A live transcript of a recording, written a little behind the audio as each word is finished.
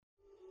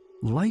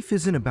Life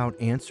isn't about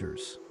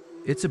answers,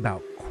 it's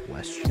about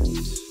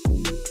questions.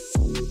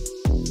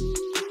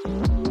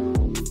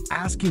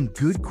 Asking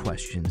good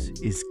questions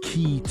is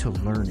key to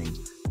learning.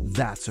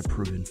 That's a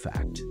proven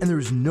fact. And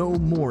there's no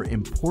more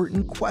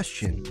important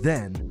question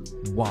than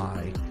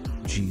why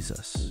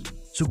Jesus?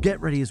 So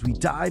get ready as we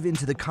dive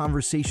into the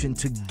conversation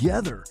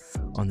together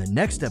on the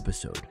next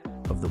episode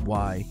of the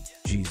Why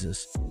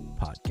Jesus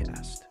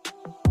podcast.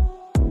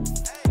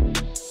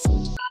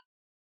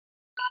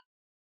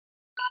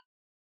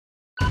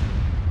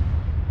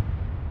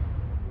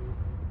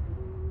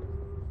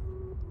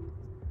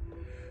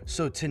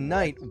 So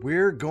tonight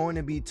we're going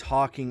to be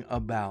talking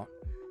about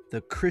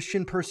the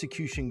Christian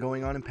persecution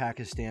going on in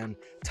Pakistan.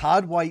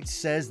 Todd White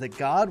says that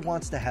God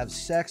wants to have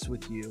sex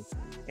with you.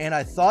 And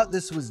I thought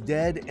this was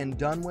dead and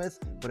done with,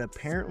 but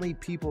apparently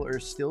people are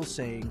still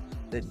saying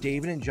that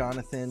David and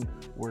Jonathan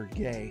were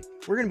gay.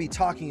 We're going to be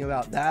talking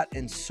about that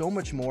and so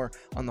much more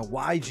on the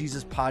Why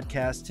Jesus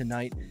podcast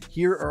tonight.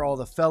 Here are all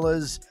the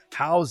fellas.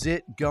 How's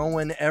it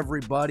going,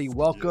 everybody?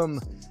 Welcome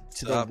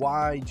to the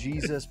Why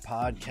Jesus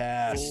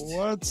podcast.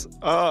 What's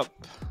up?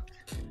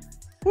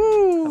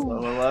 Woo!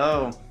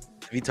 Hello.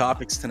 Heavy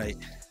topics tonight.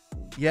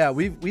 Yeah,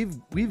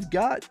 we've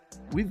got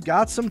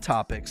some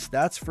topics,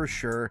 that's for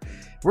sure.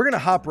 We're gonna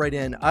hop right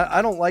in.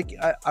 I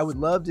would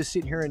love to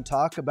sit here and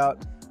talk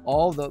about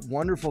all the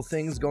wonderful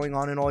things going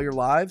on in all your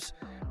lives,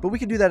 but we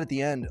can do that at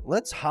the end.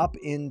 Let's hop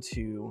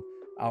into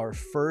our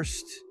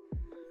first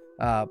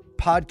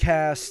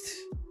podcast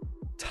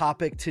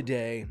topic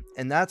today,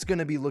 and that's going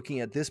to be looking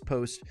at this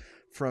post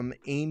from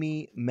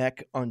Amy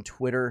Meck on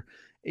Twitter.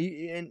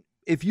 And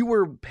if you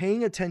were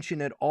paying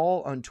attention at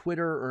all on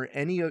Twitter or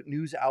any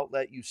news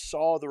outlet, you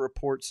saw the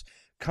reports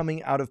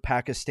coming out of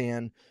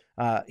Pakistan.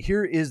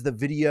 Here is the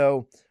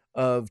video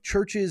of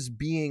churches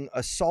being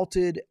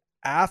assaulted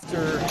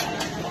after...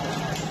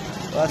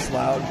 That's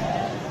loud.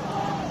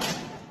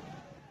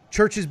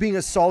 Churches being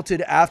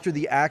assaulted after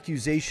the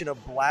accusation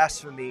of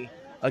blasphemy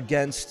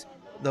against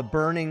the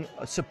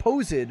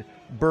supposed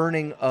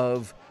burning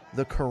of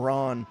the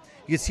Quran.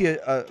 You can see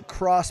a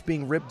cross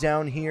being ripped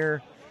down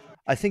here.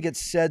 I think it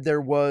said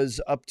there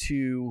was up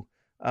to,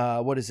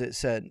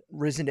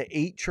 risen to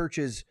 8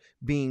 churches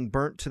being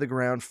burnt to the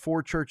ground,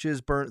 4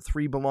 churches burnt,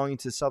 3 belonging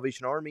to the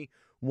Salvation Army,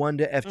 1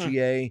 to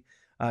FGA.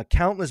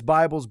 Countless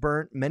Bibles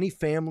burnt, many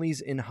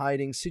families in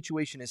hiding.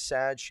 Situation is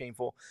sad,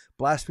 shameful.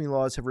 Blasphemy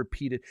laws have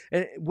repeated.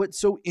 And what's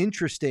so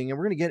interesting, and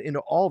we're going to get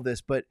into all of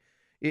this, but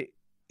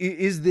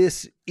is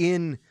this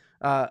in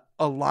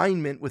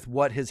alignment with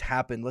what has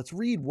happened? Let's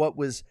read what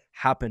was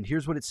happened.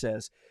 Here's what it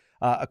says.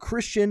 A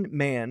Christian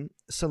man,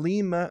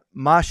 Salim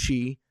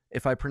Mashi,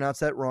 if I pronounce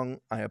that wrong,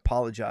 I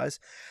apologize,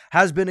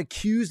 has been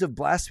accused of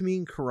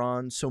blaspheming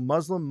Quran, so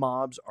Muslim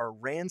mobs are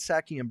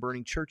ransacking and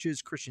burning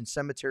churches, Christian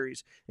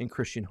cemeteries, and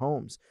Christian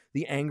homes.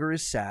 The anger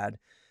is said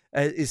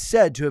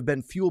to have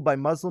been fueled by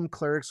Muslim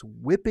clerics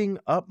whipping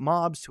up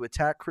mobs to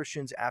attack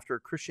Christians after a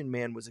Christian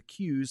man was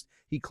accused,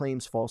 he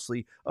claims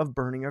falsely, of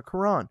burning a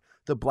Quran.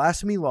 The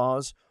blasphemy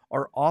laws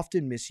are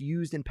often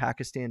misused in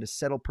Pakistan to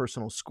settle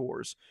personal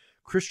scores.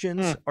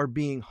 Christians are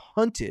being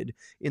hunted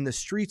in the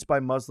streets by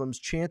Muslims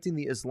chanting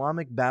the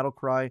Islamic battle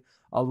cry,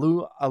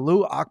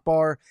 Allahu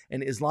Akbar,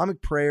 and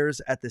Islamic prayers.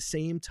 At the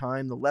same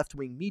time, the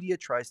left-wing media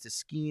tries to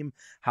scheme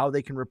how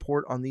they can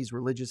report on these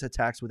religious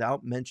attacks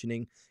without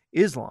mentioning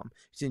Islam.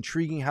 It's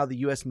intriguing how the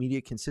U.S.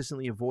 media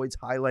consistently avoids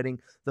highlighting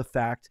the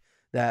fact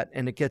that,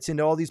 and it gets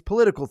into all these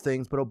political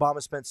things, but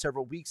Obama spent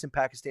several weeks in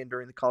Pakistan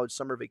during the college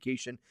summer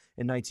vacation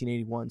in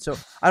 1981. So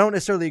I don't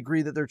necessarily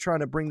agree that they're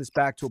trying to bring this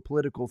back to a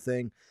political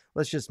thing.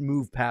 Let's just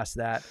move past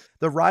that.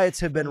 The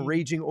riots have been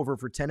raging over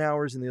for 10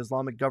 hours, and the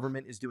Islamic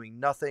government is doing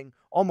nothing,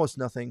 almost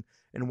nothing,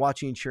 and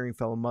watching and cheering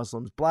fellow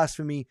Muslims.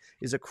 Blasphemy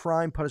is a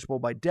crime punishable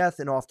by death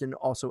and often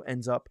also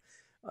ends up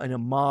in a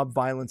mob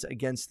violence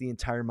against the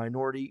entire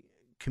minority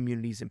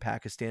communities in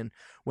Pakistan.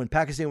 When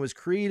Pakistan was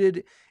created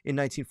in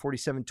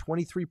 1947,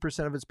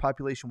 23% of its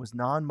population was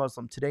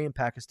non-Muslim. Today in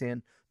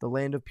Pakistan, the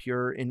land of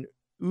pure, in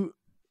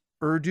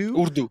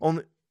Urdu.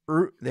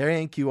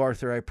 Thank you,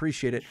 Arthur. I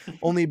appreciate it.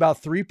 Only about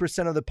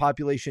 3% of the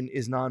population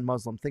is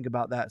non-Muslim. Think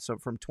about that. So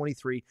from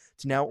 23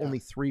 to now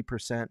only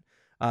 3%.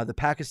 The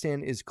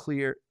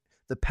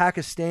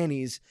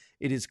Pakistanis,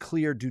 it is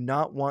clear, do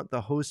not want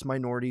the host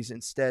minorities.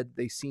 Instead,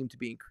 they seem to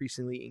be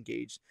increasingly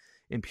engaged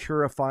in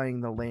purifying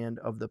the land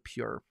of the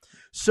pure.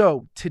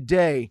 So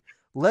today,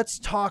 let's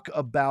talk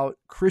about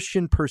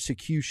Christian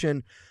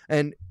persecution.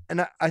 And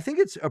I think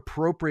it's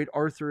appropriate,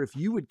 Arthur, if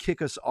you would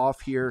kick us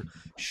off here,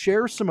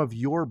 share some of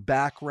your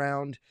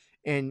background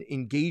and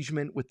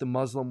engagement with the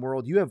Muslim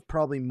world. You have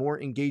probably more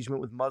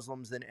engagement with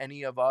Muslims than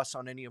any of us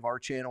on any of our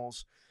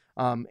channels,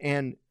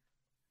 and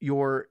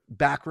your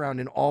background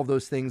and all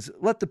those things.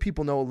 Let the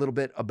people know a little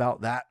bit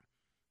about that.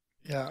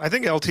 Yeah, I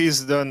think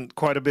LT's done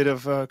quite a bit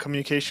of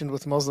communication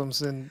with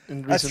Muslims in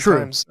recent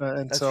times.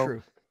 That's so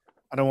true.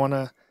 I don't want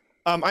to...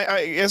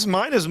 I guess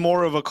mine is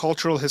more of a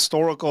cultural,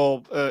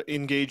 historical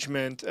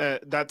engagement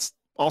that's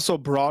also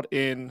brought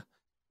in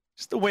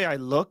just the way I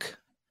look.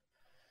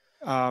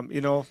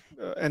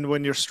 And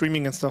when you're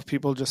streaming and stuff,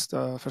 people just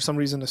for some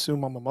reason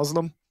assume I'm a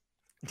Muslim,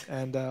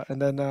 and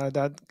then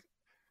that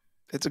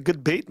it's a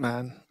good bait,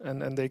 man,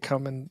 and they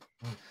come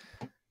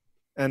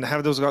and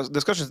have those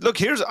discussions. Look,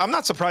 I'm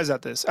not surprised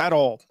at this at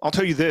all. I'll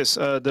tell you this: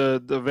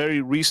 the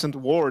very recent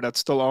war that's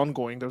still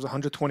ongoing. There's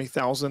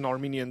 120,000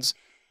 Armenians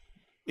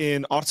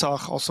in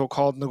Artsakh, also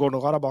called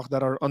Nagorno-Karabakh,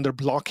 that are under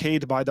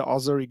blockade by the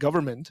Azeri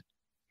government.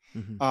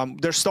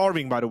 They're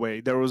starving, by the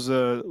way.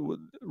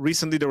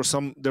 Recently there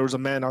was a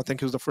man, I think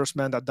he was the first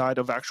man that died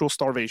of actual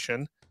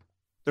starvation.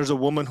 There's a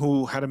woman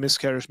who had a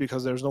miscarriage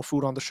because there's no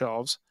food on the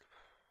shelves.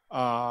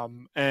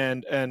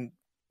 And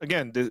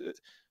again,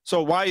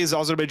 so why is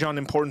Azerbaijan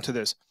important to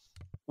this?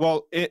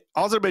 Well,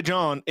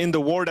 Azerbaijan, in the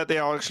war that they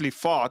actually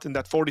fought, in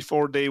that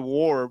 44-day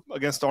war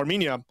against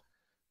Armenia,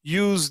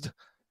 used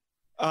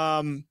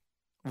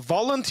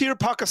volunteer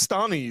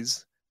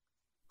Pakistanis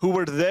who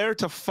were there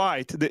to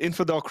fight the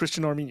infidel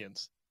Christian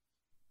Armenians.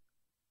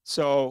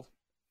 So,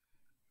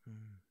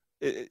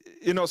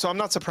 so I'm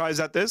not surprised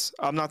at this.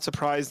 I'm not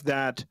surprised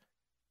that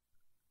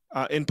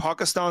in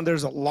Pakistan,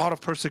 there's a lot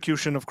of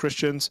persecution of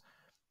Christians.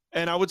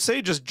 And I would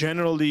say just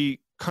generally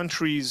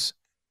countries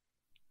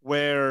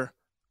where,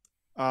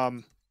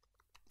 so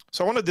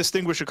I want to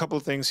distinguish a couple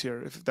of things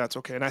here, if that's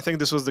okay. And I think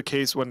this was the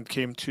case when it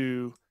came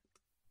to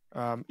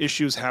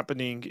issues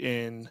happening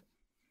in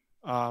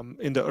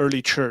the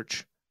early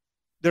church.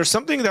 There's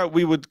something that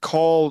we would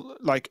call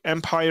like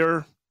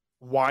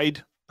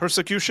empire-wide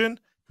persecution,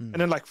 and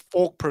then like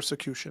folk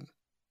persecution,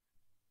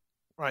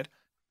 right?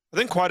 I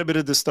think quite a bit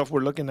of this stuff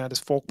we're looking at is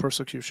folk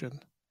persecution,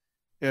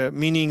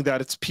 meaning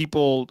that it's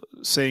people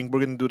saying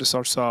we're going to do this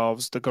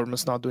ourselves, the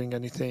government's not doing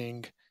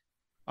anything.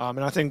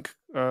 And I think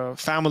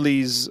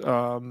families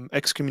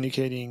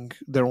excommunicating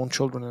their own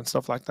children and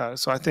stuff like that.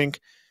 So I think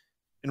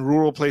in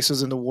rural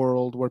places in the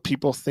world where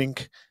people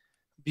think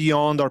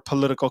beyond our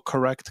political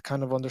correct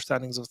kind of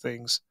understandings of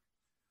things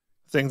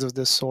of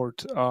this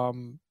sort are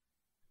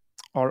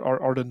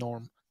the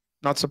norm.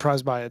 Not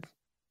surprised by it.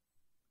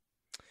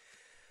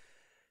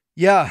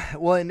 Yeah,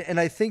 well, and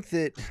I think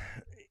that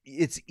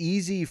it's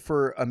easy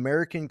for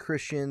American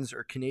Christians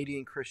or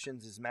Canadian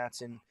Christians, as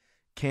Matt's in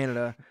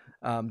Canada.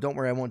 Don't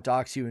worry, I won't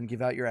dox you and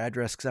give out your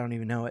address because I don't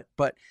even know it.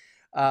 But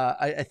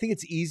I think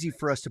it's easy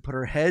for us to put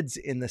our heads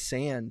in the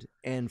sand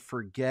and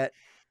forget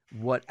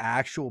what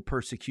actual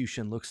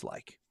persecution looks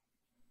like.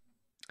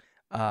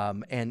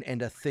 And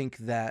to think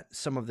that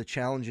some of the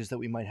challenges that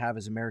we might have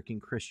as American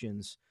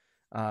Christians,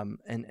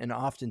 and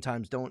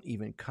oftentimes don't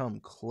even come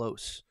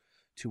close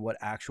to what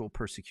actual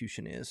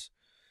persecution is.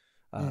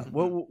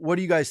 What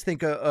do you guys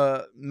think?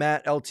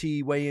 Matt,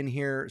 LT, weigh in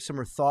here. Some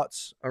of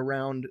thoughts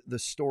around the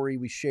story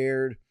we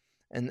shared,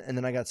 and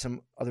then I got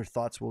some other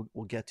thoughts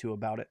we'll get to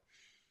about it.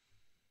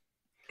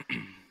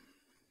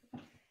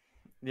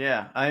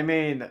 Yeah, I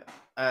mean,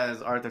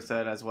 as Arthur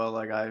said as well,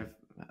 like I've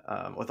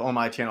with on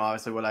my channel,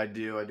 obviously what I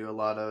do a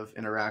lot of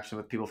interaction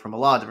with people from a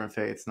lot of different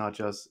faiths, not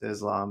just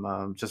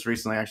Islam. Just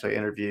recently actually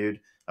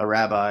interviewed a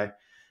rabbi.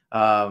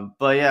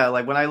 But yeah,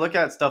 like when I look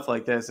at stuff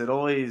like this, it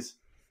always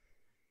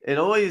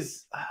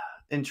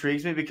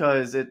intrigues me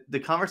because the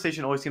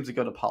conversation always seems to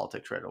go to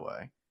politics right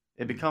away.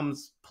 It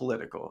becomes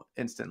political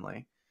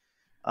instantly.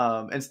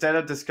 Instead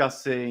of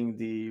discussing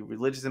the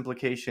religious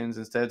implications,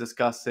 instead of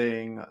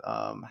discussing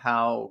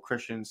how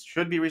Christians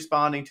should be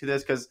responding to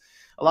this, because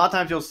a lot of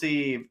times you'll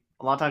see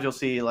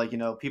like,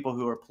 people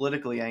who are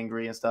politically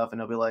angry and stuff, and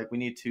they'll be like, we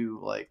need to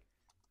like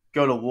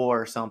go to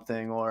war or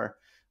something, or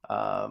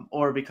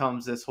it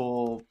becomes this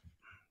whole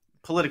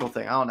political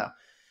thing. I don't know.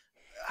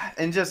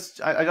 And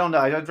just, I don't know.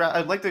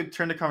 I'd like to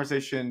turn the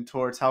conversation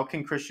towards how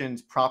can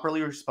Christians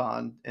properly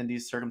respond in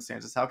these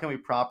circumstances? How can we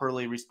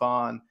properly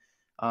respond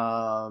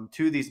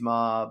to these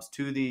mobs,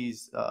 to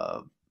these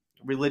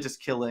religious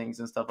killings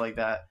and stuff like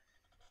that?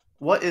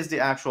 What is the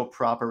actual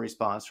proper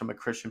response from a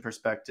Christian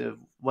perspective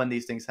when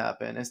these things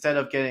happen? Instead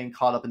of getting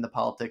caught up in the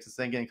politics,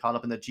 instead of getting caught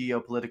up in the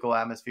geopolitical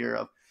atmosphere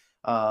of,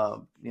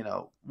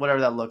 whatever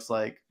that looks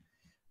like,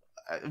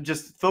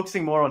 just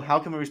focusing more on how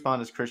can we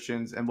respond as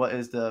Christians and what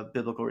is the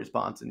biblical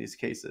response in these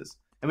cases.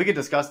 And we can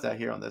discuss that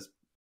here on this